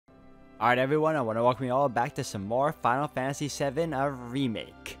Alright everyone, I want to welcome you all back to some more Final Fantasy VII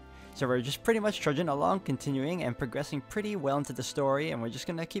Remake. So we're just pretty much trudging along, continuing and progressing pretty well into the story, and we're just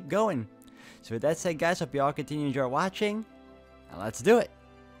gonna keep going. So with that said guys, hope you all continue to enjoy watching, and let's do it!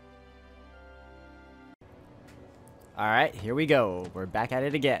 Alright, here we go. We're back at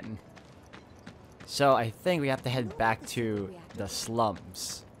it again. So I think we have to head back to the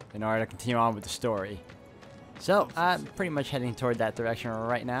slums in order to continue on with the story. So I'm pretty much heading toward that direction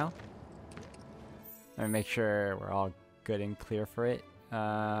right now. Let me make sure we're all good and clear for it.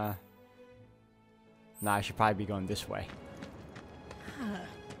 Nah, I should probably be going this way.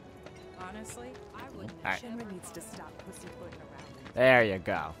 Honestly, I wouldn't. All right. Shinra needs to stop pussyfooting around. There you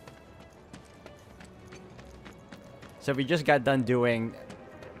go. So we just got done doing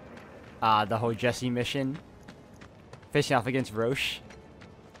the whole Jesse mission, facing off against Roche.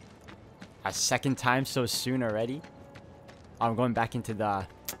 A second time so soon already. I'm going back into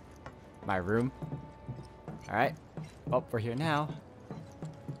my room. Alright. Oh, we're here now.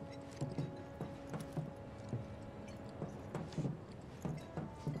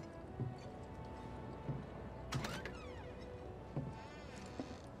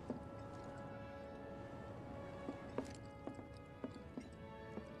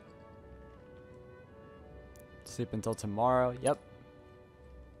 Sleep until tomorrow. Yep.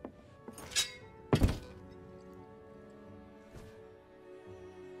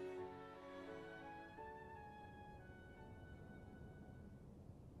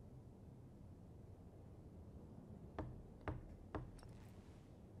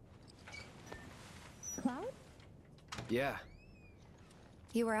 Cloud? Yeah,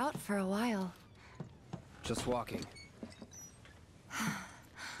 You were out for a while. just walking.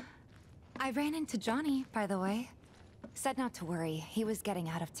 I ran into Johnny, by the way. Said not to worry, he was getting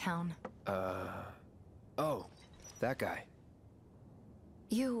out of town. Oh, that guy.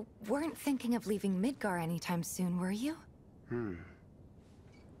 You weren't thinking of leaving Midgar anytime soon, were you?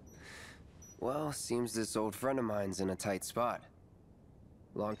 Well, seems this old friend of mine's in a tight spot.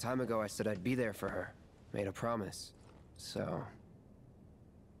 Long time ago I said I'd be there for her. Made a promise. So...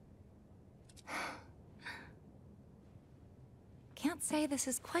 Can't say this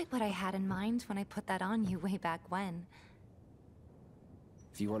is quite what I had in mind when I put that on you way back when.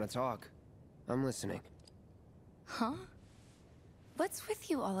 if you want to talk, I'm listening. Huh? What's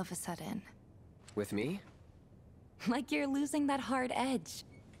with you all of a sudden? With me? Like you're losing that hard edge.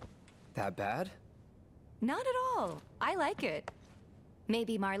 That bad? Not at all. I like it.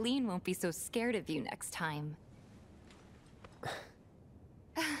 Maybe Marlene won't be so scared of you next time.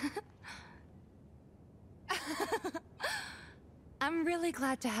 I'm really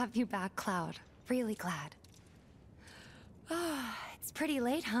glad to have you back, Cloud. Really glad. It's pretty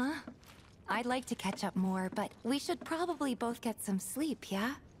late, huh? I'd like to catch up more, but we should probably both get some sleep,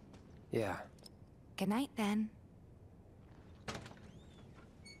 yeah? Yeah. Good night, then.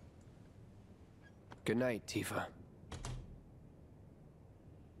 Good night, Tifa.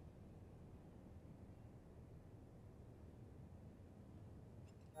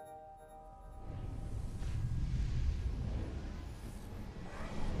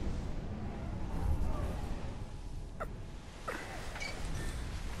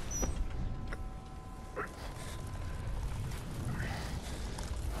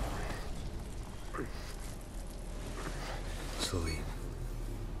 Sleep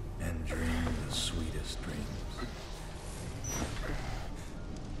and dream the sweetest dreams.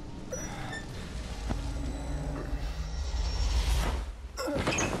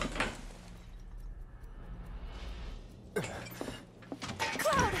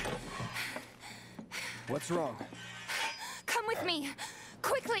 Cloud! What's wrong? Come with me!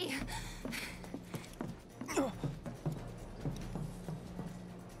 Quickly!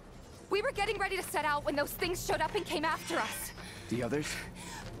 We were getting ready to set out when those things showed up and came after us. The others?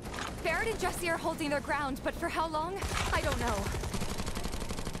 Barrett and Jesse are holding their ground, but for how long? I don't know.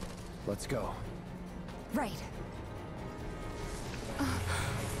 Let's go. Right.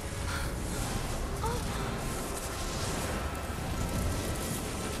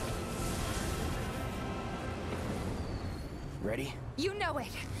 Ready? You know it.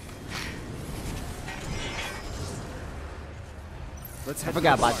 Let's I head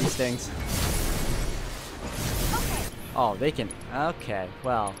forgot to the about bar. these things. Okay. Oh, they can. Okay,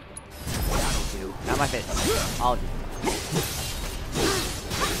 well, That'll do. not my face. I'll do.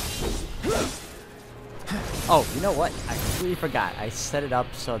 Oh, you know what? I completely forgot. I set it up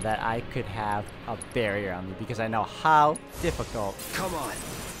so that I could have a barrier on me because I know how difficult Come on.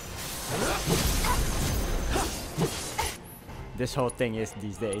 this whole thing is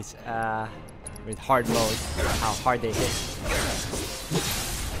these days. With hard mode, how hard they hit.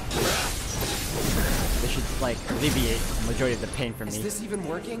 like alleviate the majority of the pain for me. Is this even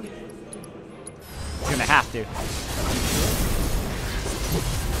working? It's gonna have to.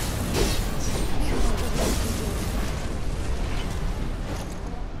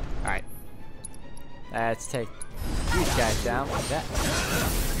 Alright. Let's take these guys down like that.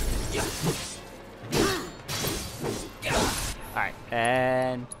 Alright,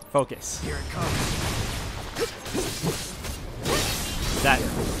 and focus. Here it comes. That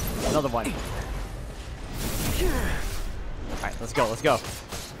another one. Alright, let's go, let's go.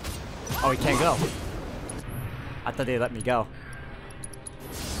 Oh, we can't go. I thought they let me go.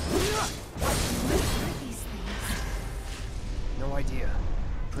 No idea.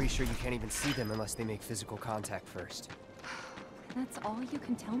 Pretty sure you can't even see them unless they make physical contact first. That's all you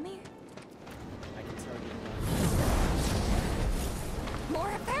can tell me? I can tell you.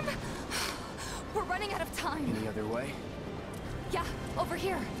 More of them? We're running out of time. Any other way? Yeah, over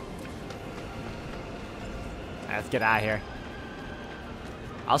here. Let's get out of here.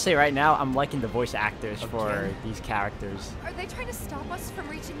 I'll say right now, I'm liking the voice actors for Okay. these characters. Are they trying to stop us from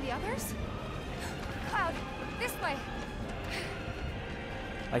reaching the others? Cloud, this way.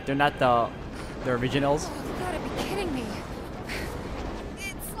 Like they're not the originals. Oh, you gotta be kidding me.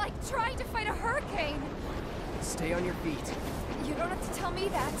 It's like trying to fight a hurricane. Stay on your feet. You don't have to tell me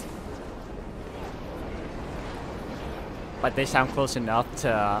that. But they sound close enough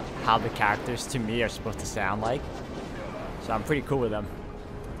to how the characters to me are supposed to sound like. So I'm pretty cool with them.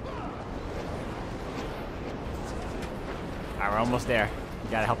 Alright, we're almost there. We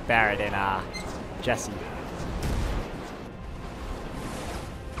gotta help Barrett and Jesse.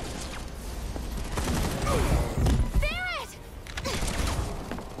 Barrett!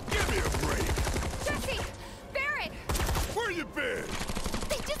 Give me a break. Jesse! Barrett! Where you been?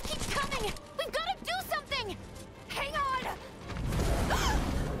 They just keep coming! We've gotta do something! Hang on!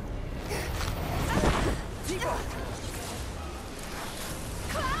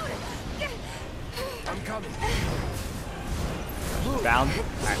 Cloud! I'm coming. Bound?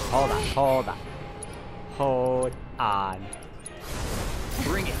 Alright, hold on, hold on. Hold on.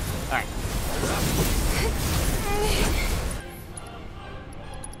 Bring it. Alright.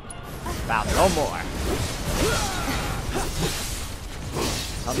 Bound, no more.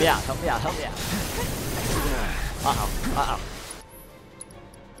 Help me out, help me out, help me out. Uh-oh, uh-oh.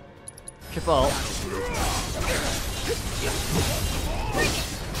 Triple.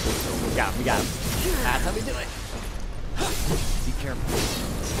 We got him, we got him. That's how we do it. Be careful.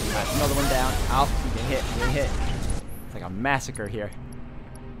 Alright, another one down. Ow, you get hit, you get hit. It's like a massacre here.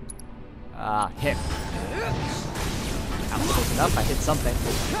 Hit. I'm close enough, I hit something.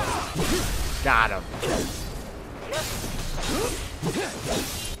 Got him.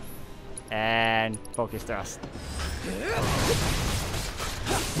 And focus thrust.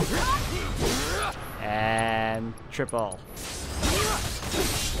 And triple.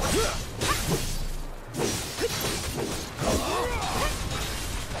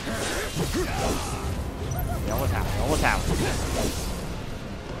 You almost have it, you almost have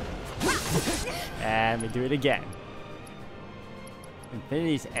it. And we do it again.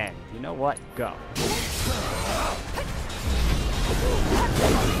 Infinity's End. You know what? Go. Too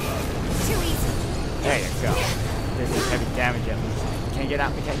easy. There you go. This is heavy damage at least. We can't get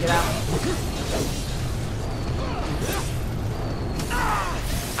out, we can't get out.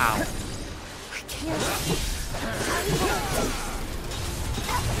 Ow. I can't.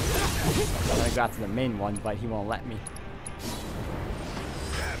 I'm gonna go out to the main one, but he won't let me.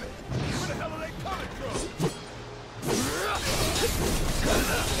 Where the hell are they coming from?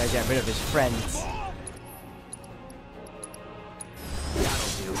 Gotta get rid of his friends.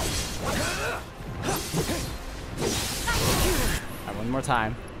 Alright, one more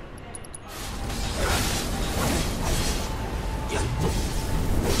time.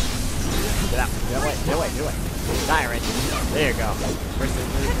 Get out, get away, get away, get away. Die already. There you go. Where's the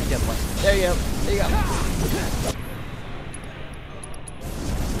other one? There you go, there you go.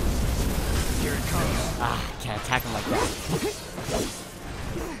 Here it comes. Ah, can't attack him like that.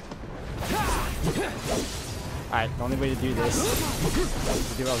 Alright, the only way to do this is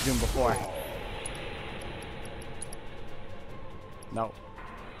to do what I was doing before. No.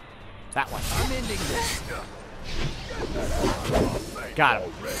 That one. I'm ending this. Got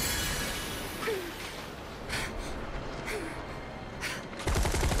him.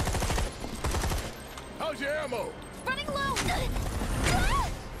 How's your ammo? Running low!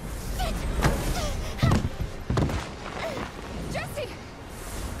 Jesse!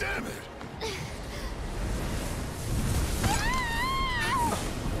 Damn it!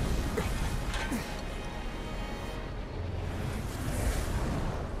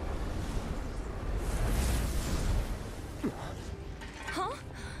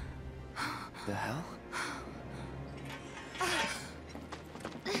 hell?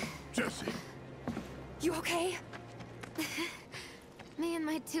 Jesse, You okay? Me and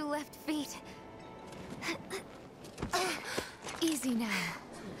my 2 left feet. Easy now.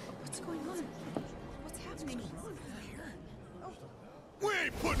 What's going on? What's happening? we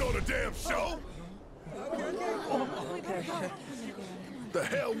ain't putting on a damn show. The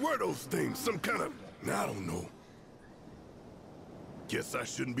hell were those things? Some kind of... I don't know. Guess I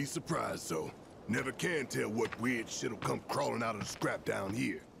shouldn't be surprised, though. Never can tell what weird shit'll come crawling out of the scrap down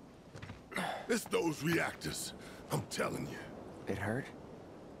here. It's those reactors. I'm telling you. It hurt?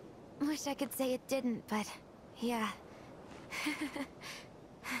 Wish I could say it didn't, but yeah.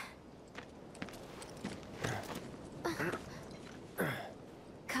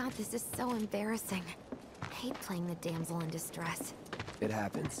 God, this is so embarrassing. I hate playing the damsel in distress. It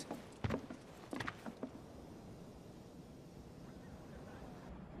happens.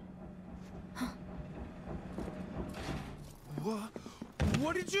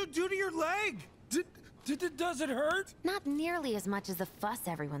 What did you do to your leg? Does it hurt? Not nearly as much as the fuss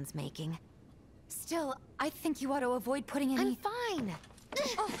everyone's making. Still, I think you ought to avoid putting any— I'm fine.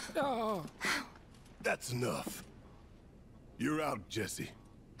 Oh. That's enough. You're out, Jesse.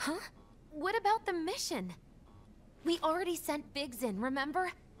 Huh? What about the mission? We already sent Biggs in,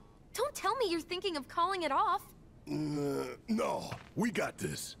 remember? Don't tell me you're thinking of calling it off. No, we got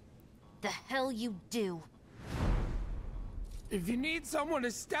this. The hell you do. If you need someone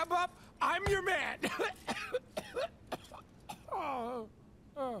to step up, I'm your man.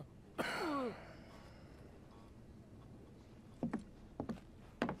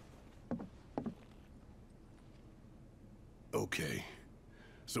 Okay,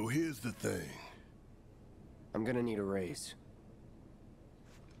 so here's the thing. I'm gonna need a raise.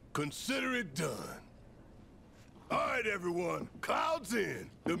 Consider it done. All right, everyone, clouds in.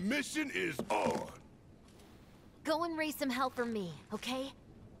 The mission is on. Go and raise some hell for me, okay?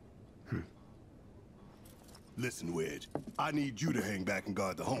 Listen, Wedge, I need you to hang back and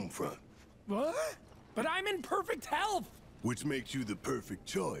guard the home front. What? But I'm in perfect health. Which makes you the perfect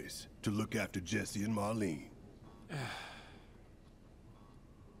choice to look after Jesse and Marlene.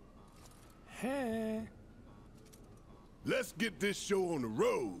 Hey. Let's get this show on the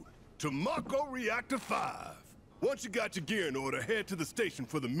road to Mako Reactor 5. Once you got your gear in order, head to the station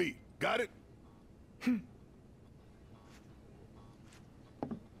for the meet. Got it?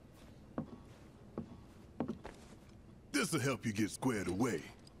 This'll help you get squared away.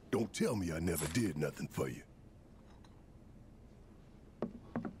 Don't tell me I never did nothing for you.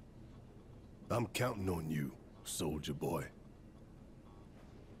 I'm counting on you, soldier boy.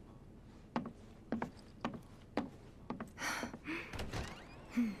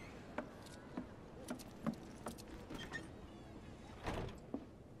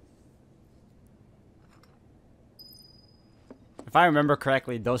 If I remember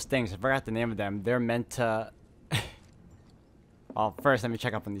correctly, those things, I forgot the name of them, they're meant to... Well, first, let me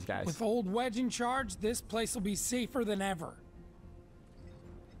check up on these guys. With old Wedge in charge, this place will be safer than ever.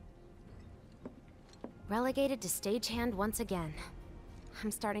 Relegated to stagehand once again.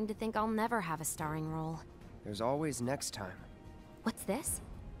 I'm starting to think I'll never have a starring role. There's always next time. What's this?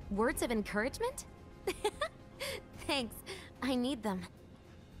 Words of encouragement? Thanks. I need them.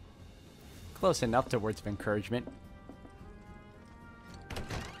 Close enough to words of encouragement.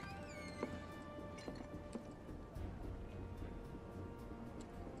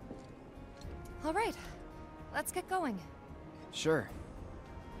 All right, let's get going. Sure.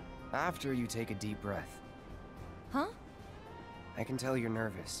 After you take a deep breath. Huh? I can tell you're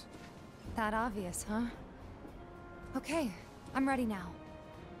nervous. That obvious, huh? Okay, I'm ready now.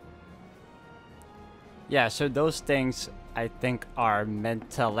 Yeah, so those things, I think, are meant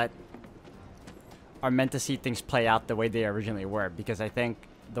to see things play out the way they originally were, because I think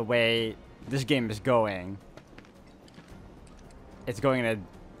the way this game is going, it's going in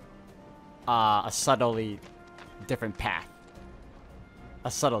a subtly different path.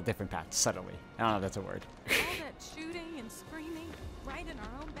 A subtle different path, subtly. I don't know if that's a word. All that shooting and screaming right in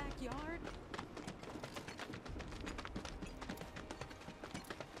our own backyard.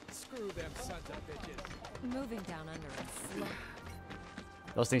 Screw them sons of bitches. Moving down under us. Slow.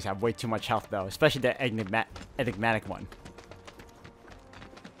 Those things have way too much health, though, especially the enigmatic one.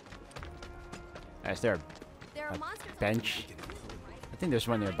 Is there There are a monsters bench? I think there's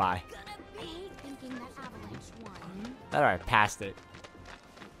one nearby. I hate thinking that Avalanche won. Alright, passed it.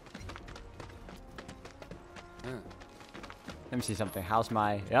 Let me see something. How's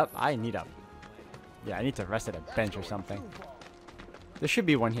my... Yep, I need a... Yeah, I need to rest at a bench or something. There should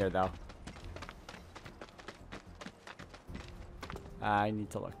be one here, though. I need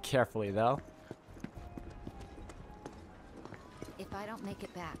to look carefully, though. If I don't make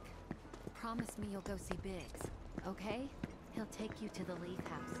it back, promise me you'll go see Biggs, okay? He'll take you to the Leaf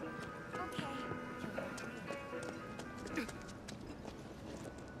House. Okay.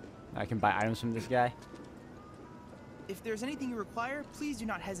 I can buy items from this guy. If there's anything you require, please do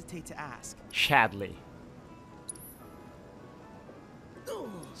not hesitate to ask. Chadley.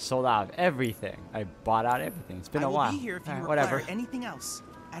 Sold out of everything. I bought out everything. It's been a while. I will be here if you Alright, require whatever. anything else.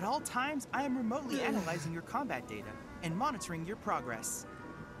 At all times, I am remotely analyzing your combat data and monitoring your progress.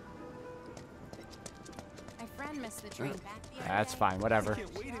 My friend missed the train back the other That's day. fine. Whatever.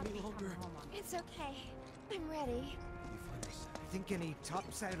 Can't wait any longer. It's okay. I'm ready. Think any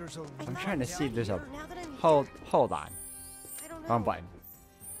topsiders will... I'm trying to see if there's a Now that I'm hold on. I don't know. Wrong button.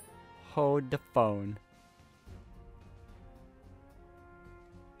 Hold the phone.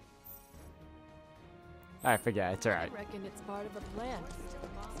 I forget. It's alright. Reckon it's part of a plan.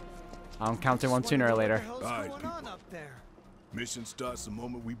 I'm counting one sooner or later. What the All hell's right, going people. on up there? Mission starts the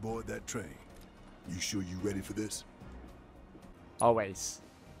moment we board that train. You sure you ready for this? Always.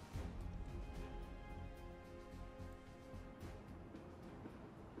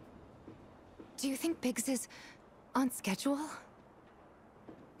 Do you think Biggs is on schedule?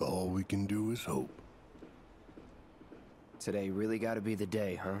 All we can do is hope. Today really gotta be the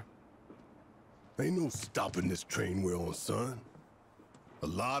day, huh? Ain't no stopping this train we're on, son. A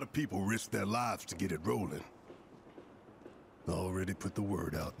lot of people risk their lives to get it rolling. Already put the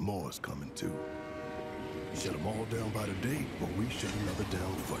word out, more is coming too. Shut them all down by the date, or we shut another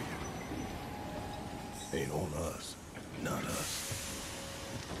down for you. Ain't on us, not us.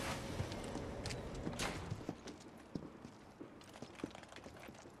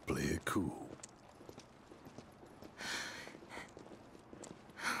 Play it cool.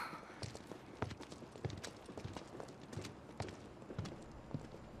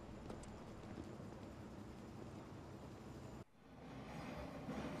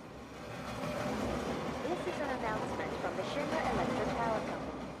 This is an announcement from the Shinra Electric Power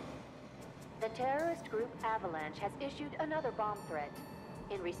Company. The terrorist group Avalanche has issued another bomb threat.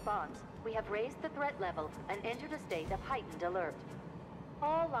 In response, we have raised the threat level and entered a state of heightened alert.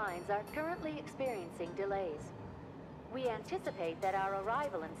 All lines are currently experiencing delays. We anticipate that our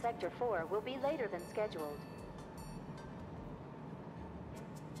arrival in Sector 4 will be later than scheduled.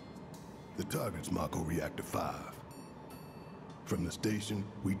 The target's Mako Reactor 5. From the station,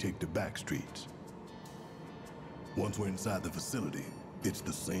 we take the back streets. Once we're inside the facility, it's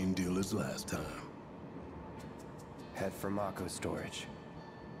the same deal as last time. Head for Mako storage.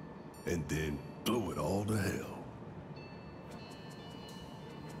 And then blow it all to hell.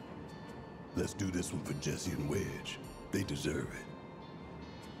 Let's do this one for Jesse and Wedge. They deserve it.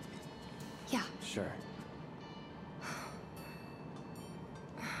 Yeah. Sure.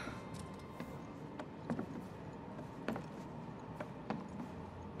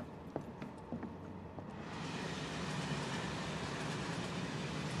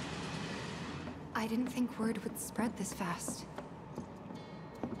 I didn't think word would spread this fast.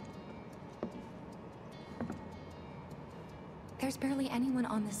 There's barely anyone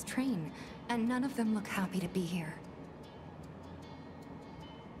on this train, and none of them look happy to be here.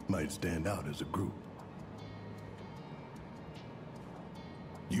 Might stand out as a group.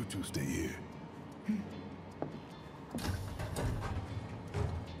 You two stay here.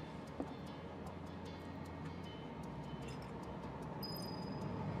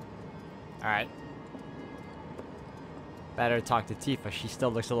 Alright. Better talk to Tifa. She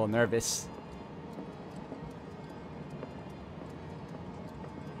still looks a little nervous.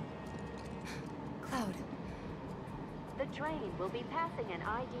 Cloud, The train will be passing an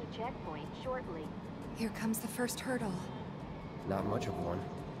ID checkpoint shortly. here comes the first hurdle. Not much of one.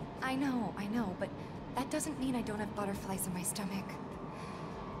 I know, but that doesn't mean I don't have butterflies in my stomach.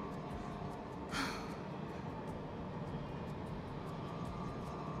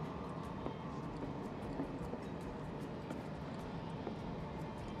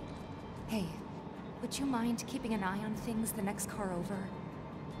 Hey, would you mind keeping an eye on things the next car over?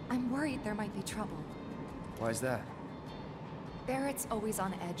 I'm worried there might be trouble. Why's that? Barrett's always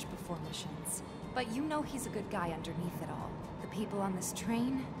on edge before missions, but you know he's a good guy underneath it all. The people on this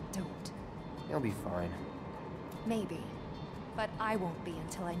train don't. He'll be fine. Maybe, but I won't be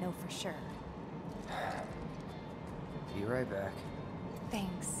until I know for sure. Be right back.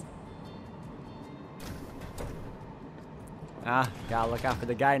 Thanks. Ah, gotta look out for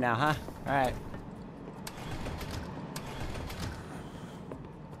the guy now, huh? Alright.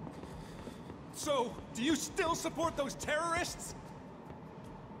 So, do you still support those terrorists?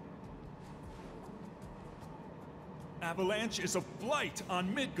 Avalanche is a blight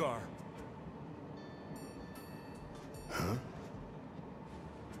on Midgar. Huh?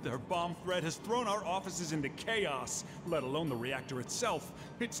 Their bomb threat has thrown our offices into chaos, let alone the reactor itself.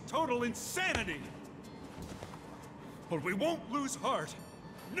 It's total insanity! But we won't lose heart.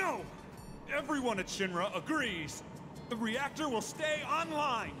 No! Everyone at Shinra agrees. The reactor will stay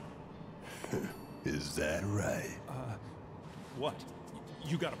online. Is that right? What?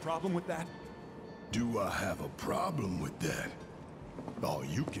 You got a problem with that? Do I have a problem with that? Oh,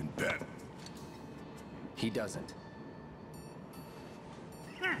 you can bet. He doesn't.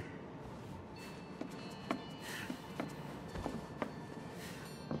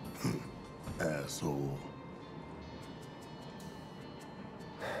 Asshole.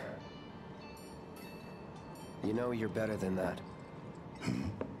 You know you're better than that.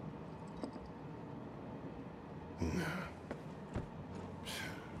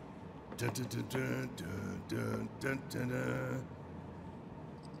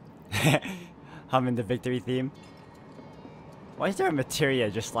 Humming the victory theme. Why is there a materia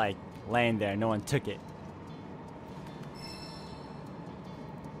just like laying there? No one took it.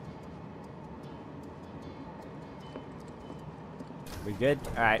 We good?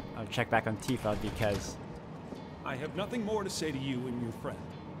 Alright, I'll check back on Tifa because I have nothing more to say to you and your friend.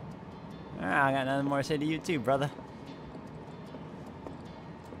 I got nothing more to say to you too, brother.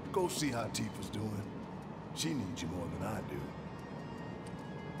 Go see how Tifa's doing. She needs you more than I do.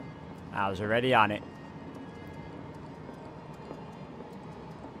 I was already on it.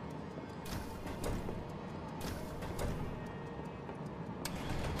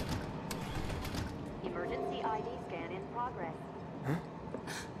 Emergency ID scan in progress.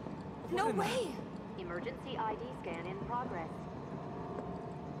 No way! Emergency ID scan in progress.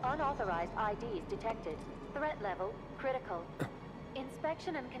 Unauthorized IDs detected. Threat level critical.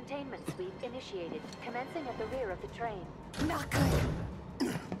 Inspection and containment sweep initiated, commencing at the rear of the train. Not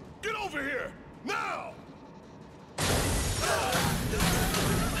good. Get over here! Now!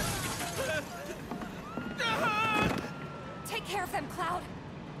 Take care of them, Cloud.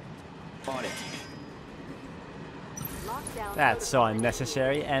 On it. Lockdown That's so protocol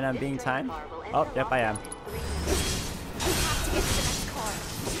unnecessary, and I'm This being train timed. car will Oh, enter yep, I am. lockdown in 3 minutes. We have to get to the next car.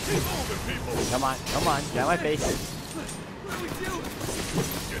 Keep moving, people! Come on, get out my face. What do we do?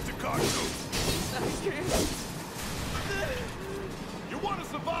 Get the car too! You want to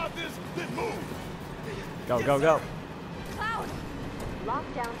survive this? Then move! Go, go, go. Cloud!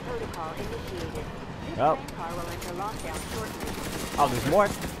 Lockdown protocol initiated. This Oh. train car will enter lockdown shortly. Oh, there's more?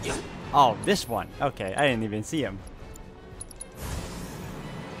 Oh, this one. Okay, I didn't even see him.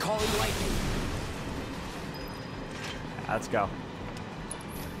 Calling lightning. Let's go.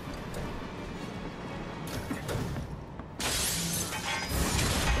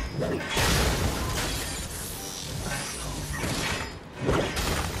 You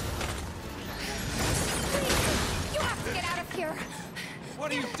have to get out of here!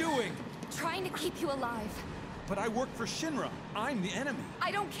 What are you doing? Trying to keep you alive. But I work for Shinra. I'm the enemy.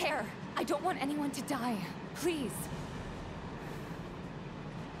 I don't care. I don't want anyone to die. Please.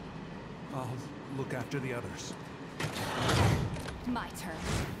 I'll look after the others. My turn.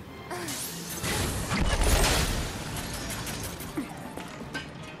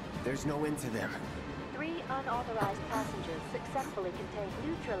 There's no end to them. 3 unauthorized passengers successfully contained,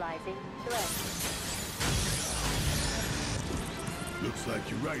 neutralizing threat. Looks like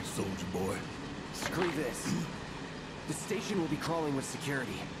you're right, soldier boy. Screw this. The station will be crawling with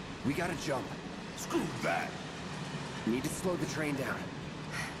security. We gotta jump. Screw that! Need to slow the train down.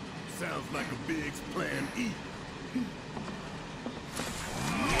 Sounds like a Biggs plan E.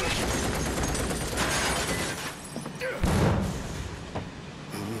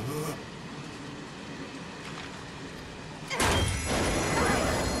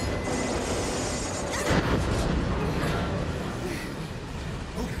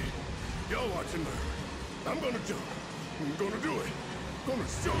 Okay, y'all watch and learn. I'm gonna jump. I'm gonna do it. Gonna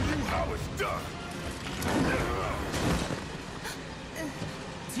show you how it's done.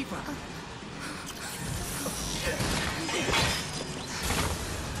 Tifa!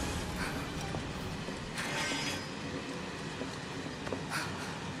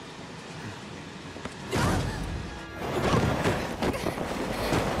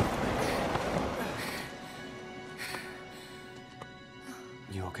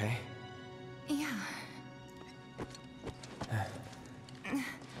 You okay? Yeah.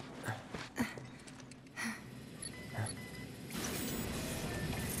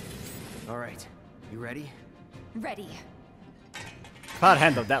 All right, you ready? Ready. Cloud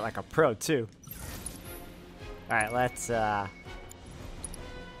handled that like a pro too. Alright, let's There!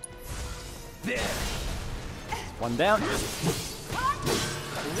 one down.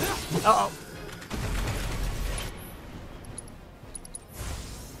 Uh-oh.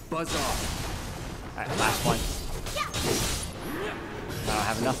 Buzz off. Alright, last one. I don't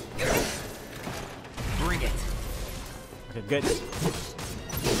have enough. Bring it. Okay, good.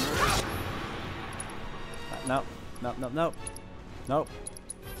 Nope. Nope, nope, nope. Nope.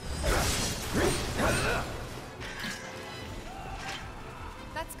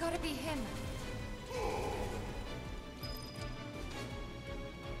 That's gotta be him.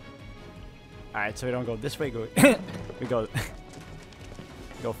 Alright, so we don't go this way, we go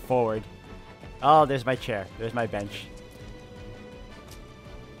go forward. Oh, there's my chair. There's my bench.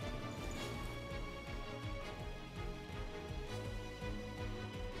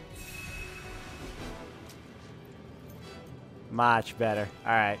 Much better.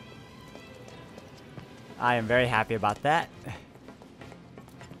 Alright. I am very happy about that.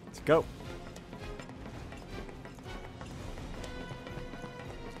 Let's go.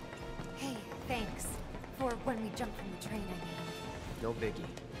 Hey, thanks. For when we jumped from the train, I mean. No biggie.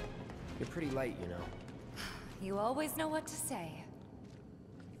 You're pretty light, you know. You always know what to say.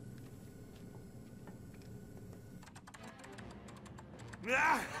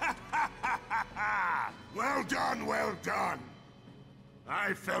 Well done, well done.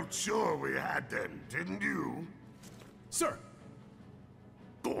 I felt sure we had them, didn't you? Sir!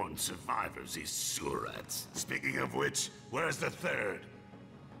 Born survivors, these surats. Speaking of which, where's the third?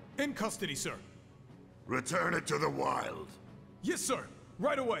 In custody, sir. Return it to the wild. Yes, sir.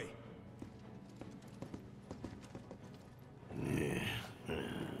 Right away.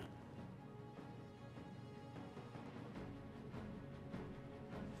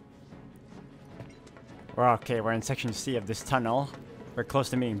 We're okay. We're in section C of this tunnel. We're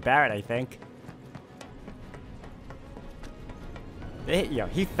close to meeting Barrett, I think. Yo,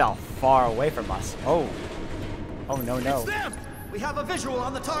 he fell far away from us. Oh. Oh, no, no. It's them! We have a visual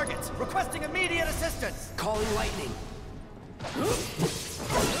on the target. Requesting immediate assistance. Calling lightning. Get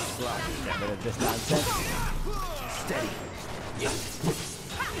rid of this nonsense. Steady.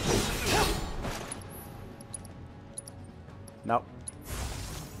 Nope.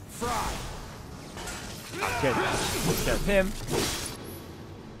 Fry. Good. Let's get him.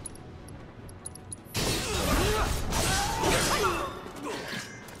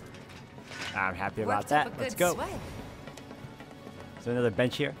 I'm happy about that. Let's go. Is there another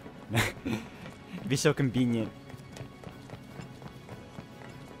bench here? It'd be so convenient.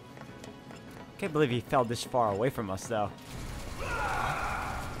 Can't believe he fell this far away from us, though.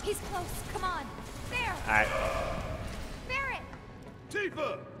 He's close. Come on. There. All right. Barrett.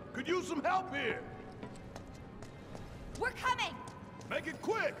 Tifa, could use some help here. We're coming. Make it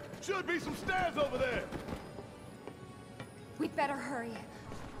quick. Should be some stairs over there. We'd better hurry.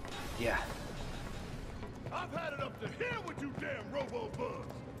 Yeah. I've had it up to here with you damn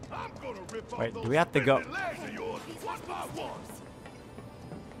robo-bugs. I'm gonna rip Wait, off those do we have to go? spindly legs of yours one by one.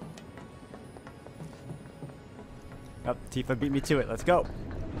 Oh, Tifa beat me to it. Let's go.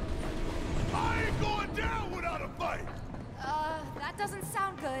 I ain't going down without a fight. That doesn't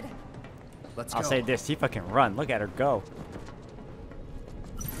sound good. Let's I'll go. say this. Tifa can run. Look at her go.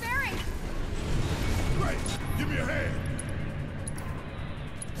 Barrett. Great. Give me a hand.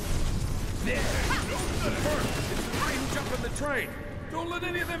 There. Don't let it hurt. It's the three who jumped on the train. Don't let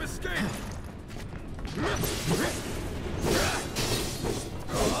any of them escape.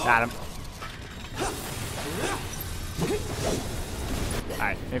 Got him.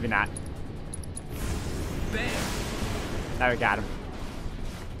 Alright, maybe not. Bam. Now we got him.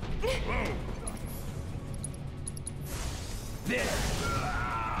 There.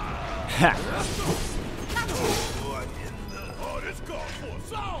 Oh, this calls for a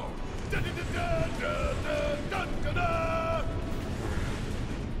song. Da-da-da-da-da-da-da-da-da.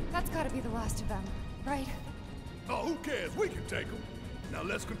 That's gotta be the last of them, right? Oh, who cares? We can take them. Now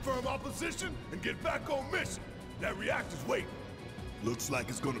let's confirm our position and get back on mission. That reactor's waiting. Looks like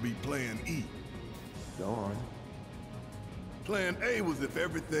it's gonna be Plan E. Go on. Plan A was if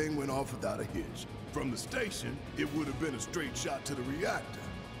everything went off without a hitch. From the station, it would have been a straight shot to the reactor.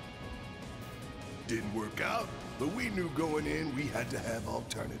 Didn't work out, but we knew going in we had to have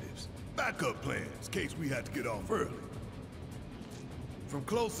alternatives. Backup plans, in case we had to get off early. From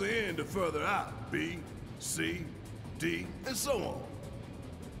closer in to further out, B, C, D, and so on.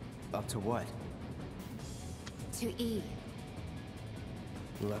 Up to what? To E.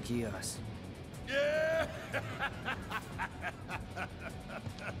 Lucky us. Yeah!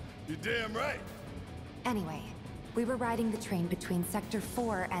 You're damn right. Anyway, we were riding the train between Sector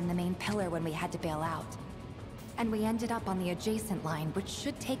 4 and the main pillar when we had to bail out. And we ended up on the adjacent line, which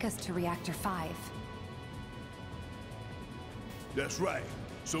should take us to Reactor 5. That's right.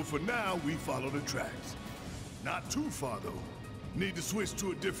 So for now, we follow the tracks. Not too far, though. Need to switch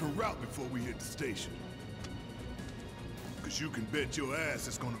to a different route before we hit the station. Cause you can bet your ass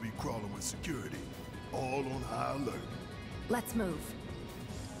it's gonna be crawling with security. All on high alert. Let's move.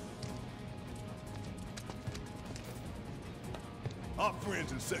 Our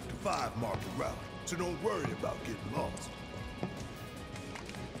friends in Sector 5 marked the route, so don't worry about getting lost.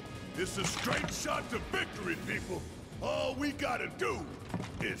 It's a straight shot to victory, people. All we gotta do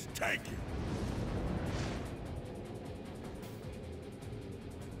is take it.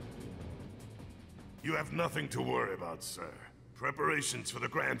 You have nothing to worry about, sir. Preparations for the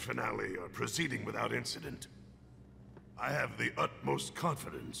grand finale are proceeding without incident. I have the utmost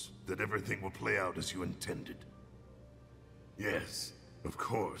confidence that everything will play out as you intended. Yes, of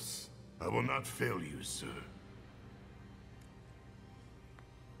course. I will not fail you, sir.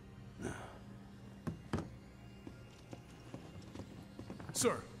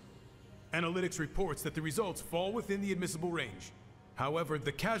 Sir, analytics reports that the results fall within the admissible range. However,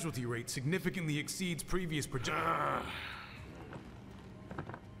 the casualty rate significantly exceeds previous projections.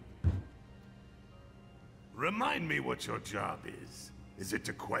 Remind me what your job is. Is it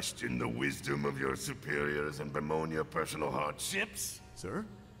to question the wisdom of your superiors and bemoan your personal hardships? Sir?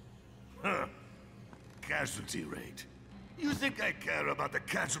 Huh. Casualty rate. You think I care about the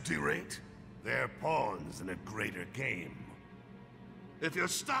casualty rate? They're pawns in a greater game. If your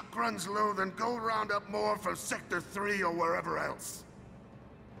stock runs low, then go round up more from Sector 3 or wherever else.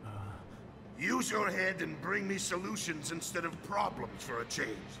 Use your head and bring me solutions instead of problems for a change,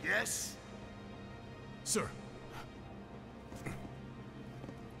 yes? Sir.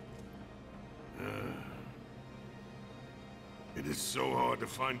 It is so hard to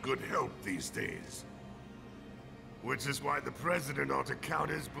find good help these days. Which is why the President ought to count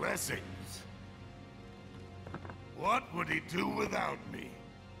his blessings. What would he do without me?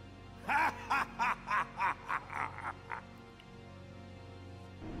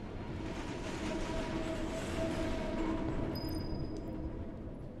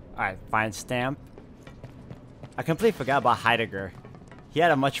 Alright, find Stamp. I completely forgot about Heidegger. He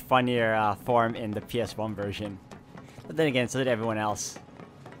had a much funnier form in the PS1 version. But then again, so did everyone else.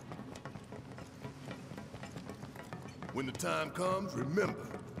 When the time comes, remember,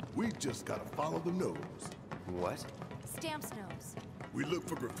 we just gotta follow the nose. What? Stamp's nose. We look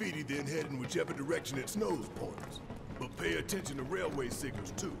for graffiti, then head in whichever direction its nose points. But pay attention to railway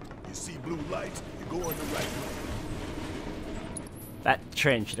signals too. You see blue lights, you go in the right way. That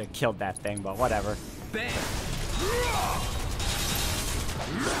train should have killed that thing, but whatever. Bam!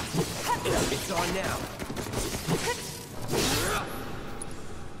 It's on now.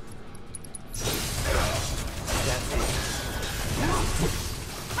 That's it.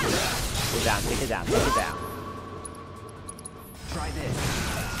 Take it down, take it down, take it down. Try this.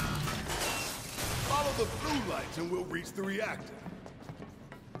 Follow the blue lights and we'll reach the reactor.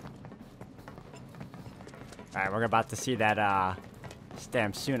 Alright, we're about to see that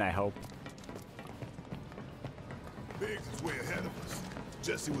Stamp soon, I hope. Biggs is way ahead of us.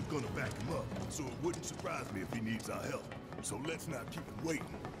 Jesse was gonna back him up, so it wouldn't surprise me if he needs our help. So let's not keep him waiting.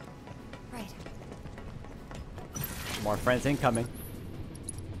 Right. More friends incoming.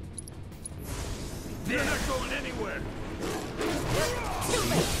 They're not going anywhere.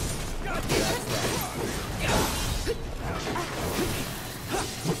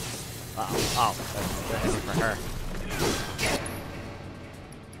 Uh-oh. Oh, they're aiming for her.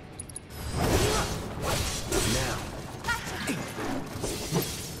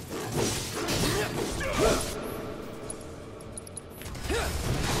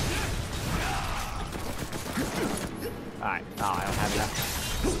 Alright, oh, I don't have enough.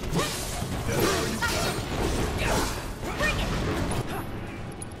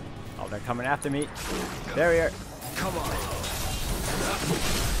 Oh, they're coming after me. Barrier. Come on.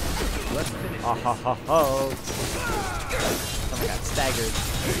 Let's finish. Oh ho ho ho. Someone got staggered.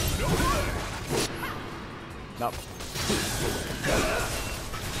 Nope.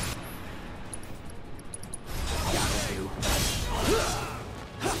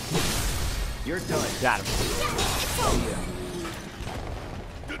 You're done. Got him. Oh, yeah.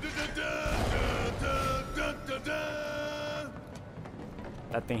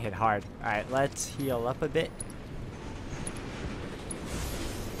 That thing hit hard. Alright, let's heal up a bit.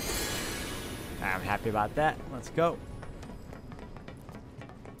 I'm happy about that. Let's go.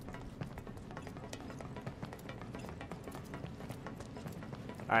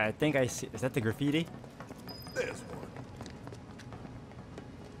 Alright, I think I see. Is that the graffiti? There's one.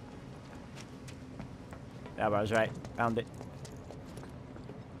 Yeah, but I was right. Found it.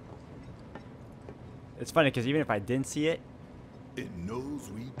 It's funny because even if I didn't see it, it knows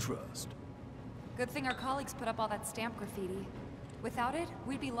we trust. Good thing our colleagues put up all that Stamp graffiti. Without it,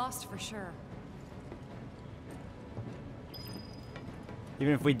 we'd be lost for sure.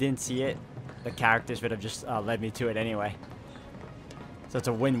 Even if we didn't see it, the characters would have just led me to it anyway. So it's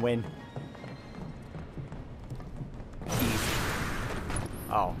a win-win.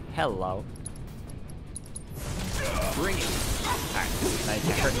 Oh, hello. Bring it. Alright, now you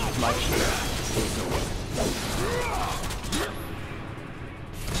can't hurt me as much.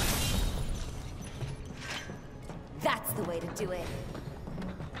 That's the way to do it.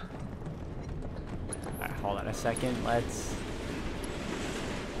 Alright, hold on a second. Let's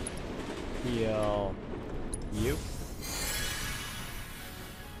heal you.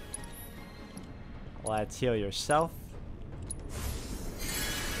 Let's heal yourself.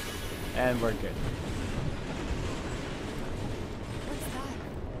 And we're good. What's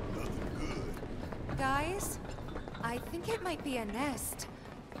that? Guys, I think it might be a nest.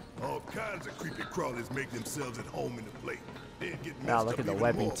 All kinds of creepy crawlers make themselves at home in the plate. They'd get Now messed look up at the even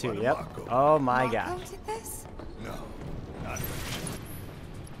webbing more too. by the Yep. Mako. Oh my Mako god. did this? No, not that.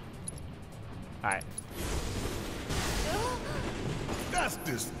 Alright. That's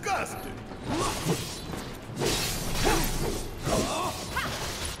disgusting.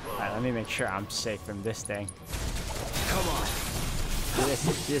 Alright, let me make sure I'm safe from this thing. Come on.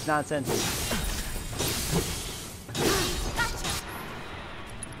 See this nonsense?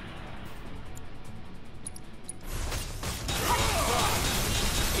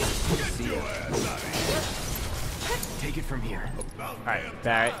 Get your ass out of here. Take it from here. About Alright, damn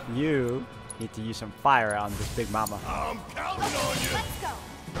Barrett, time. you need to use some fire on this big mama. I'm counting on you. Let's go.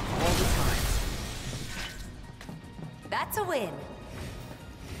 All the time. That's a win.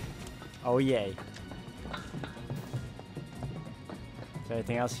 Oh yay. Is there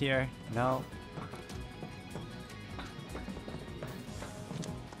anything else here? No.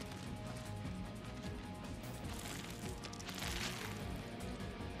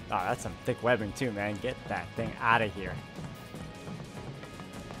 Oh, that's some thick webbing too, man. Get that thing out of here.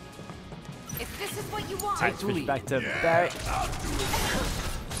 If this is what you want. Alright, switch back to Barrett. I'll do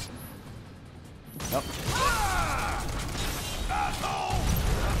it. Nope.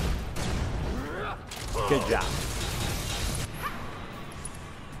 Good job.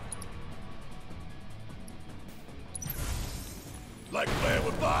 Like playing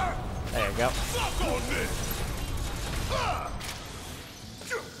with fire? There you go. Fuck on this. Ah.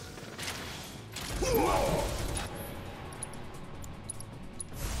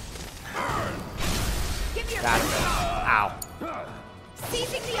 Give me your Got him. Ow.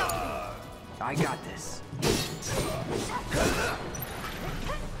 seizing the opening. I got this.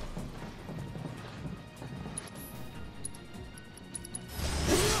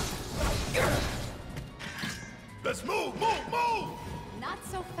 Let's move, move, move! Not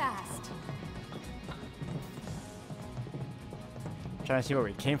so fast. Trying to see where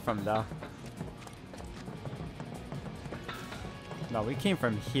we came from though. No, we came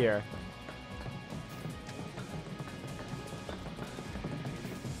from here.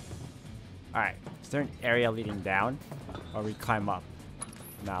 Alright, is there an area leading down? Or we climb up?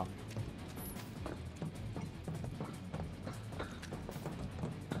 No.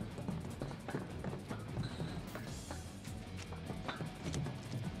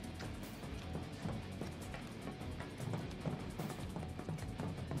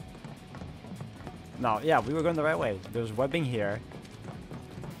 No, yeah, we were going the right way. There's webbing here.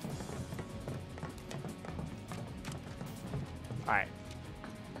 Alright.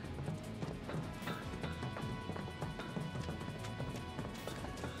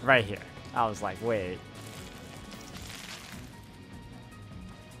 Right here. I was like, wait.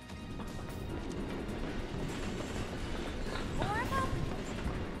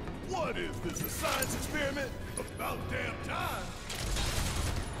 What is this, a science experiment? About damn time.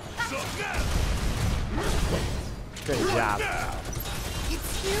 So now. Good job. Now.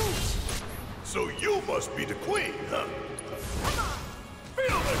 It's huge. So you must be the queen, huh?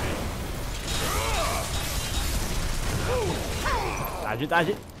 Feel it. Dodge it, dodge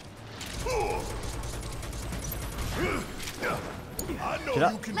it. I know Get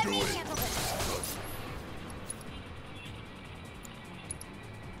up. you can Let do me it. handle this.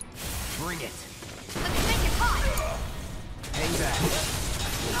 Bring it. Let's make it hot. Hang back.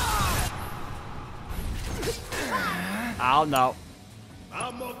 Oh no.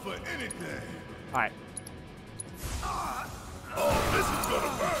 I'm up for anything. Alright. Oh, this is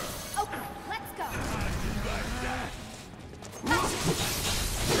gonna burn. Okay, let's go.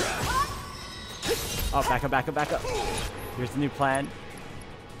 Oh, back up, back up, back up. Here's the new plan.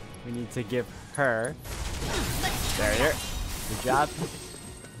 We need to give her. There you are. Good job.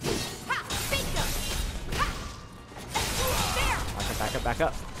 Back up, back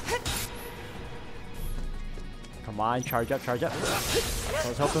up. Come on, charge up, charge up. I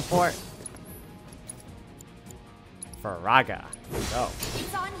was hoping for it. Faraga. Go.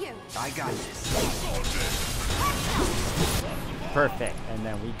 It's on you. I got this. Perfect. And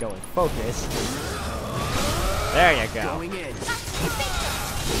then we go with focus. There you go. Going in.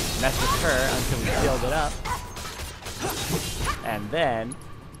 Mess with her until we build it up. And then...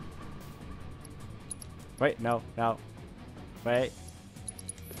 Wait, no, no. Wait.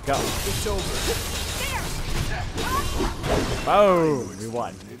 Go. It's over. Boom! We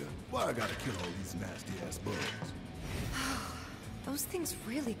won. Why I gotta kill all these nasty ass bugs? Those things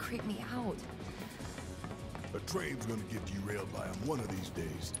really creep me out. A train's gonna get derailed by them one of these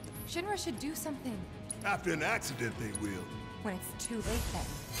days. Shinra should do something. After an accident, they will. When it's too late then.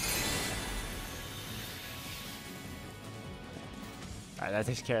 Alright, that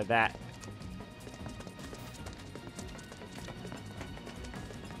takes care of that.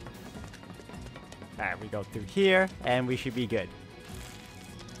 Alright, we go through here, and we should be good.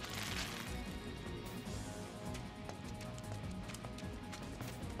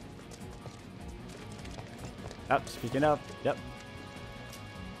 Oh, speaking of, yep.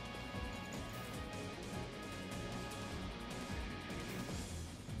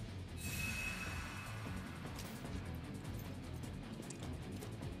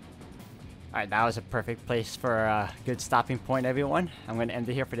 Alright, that was a perfect place for a good stopping point, everyone. I'm going to end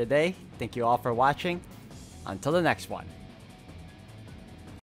it here for today. Thank you all for watching. Until the next one.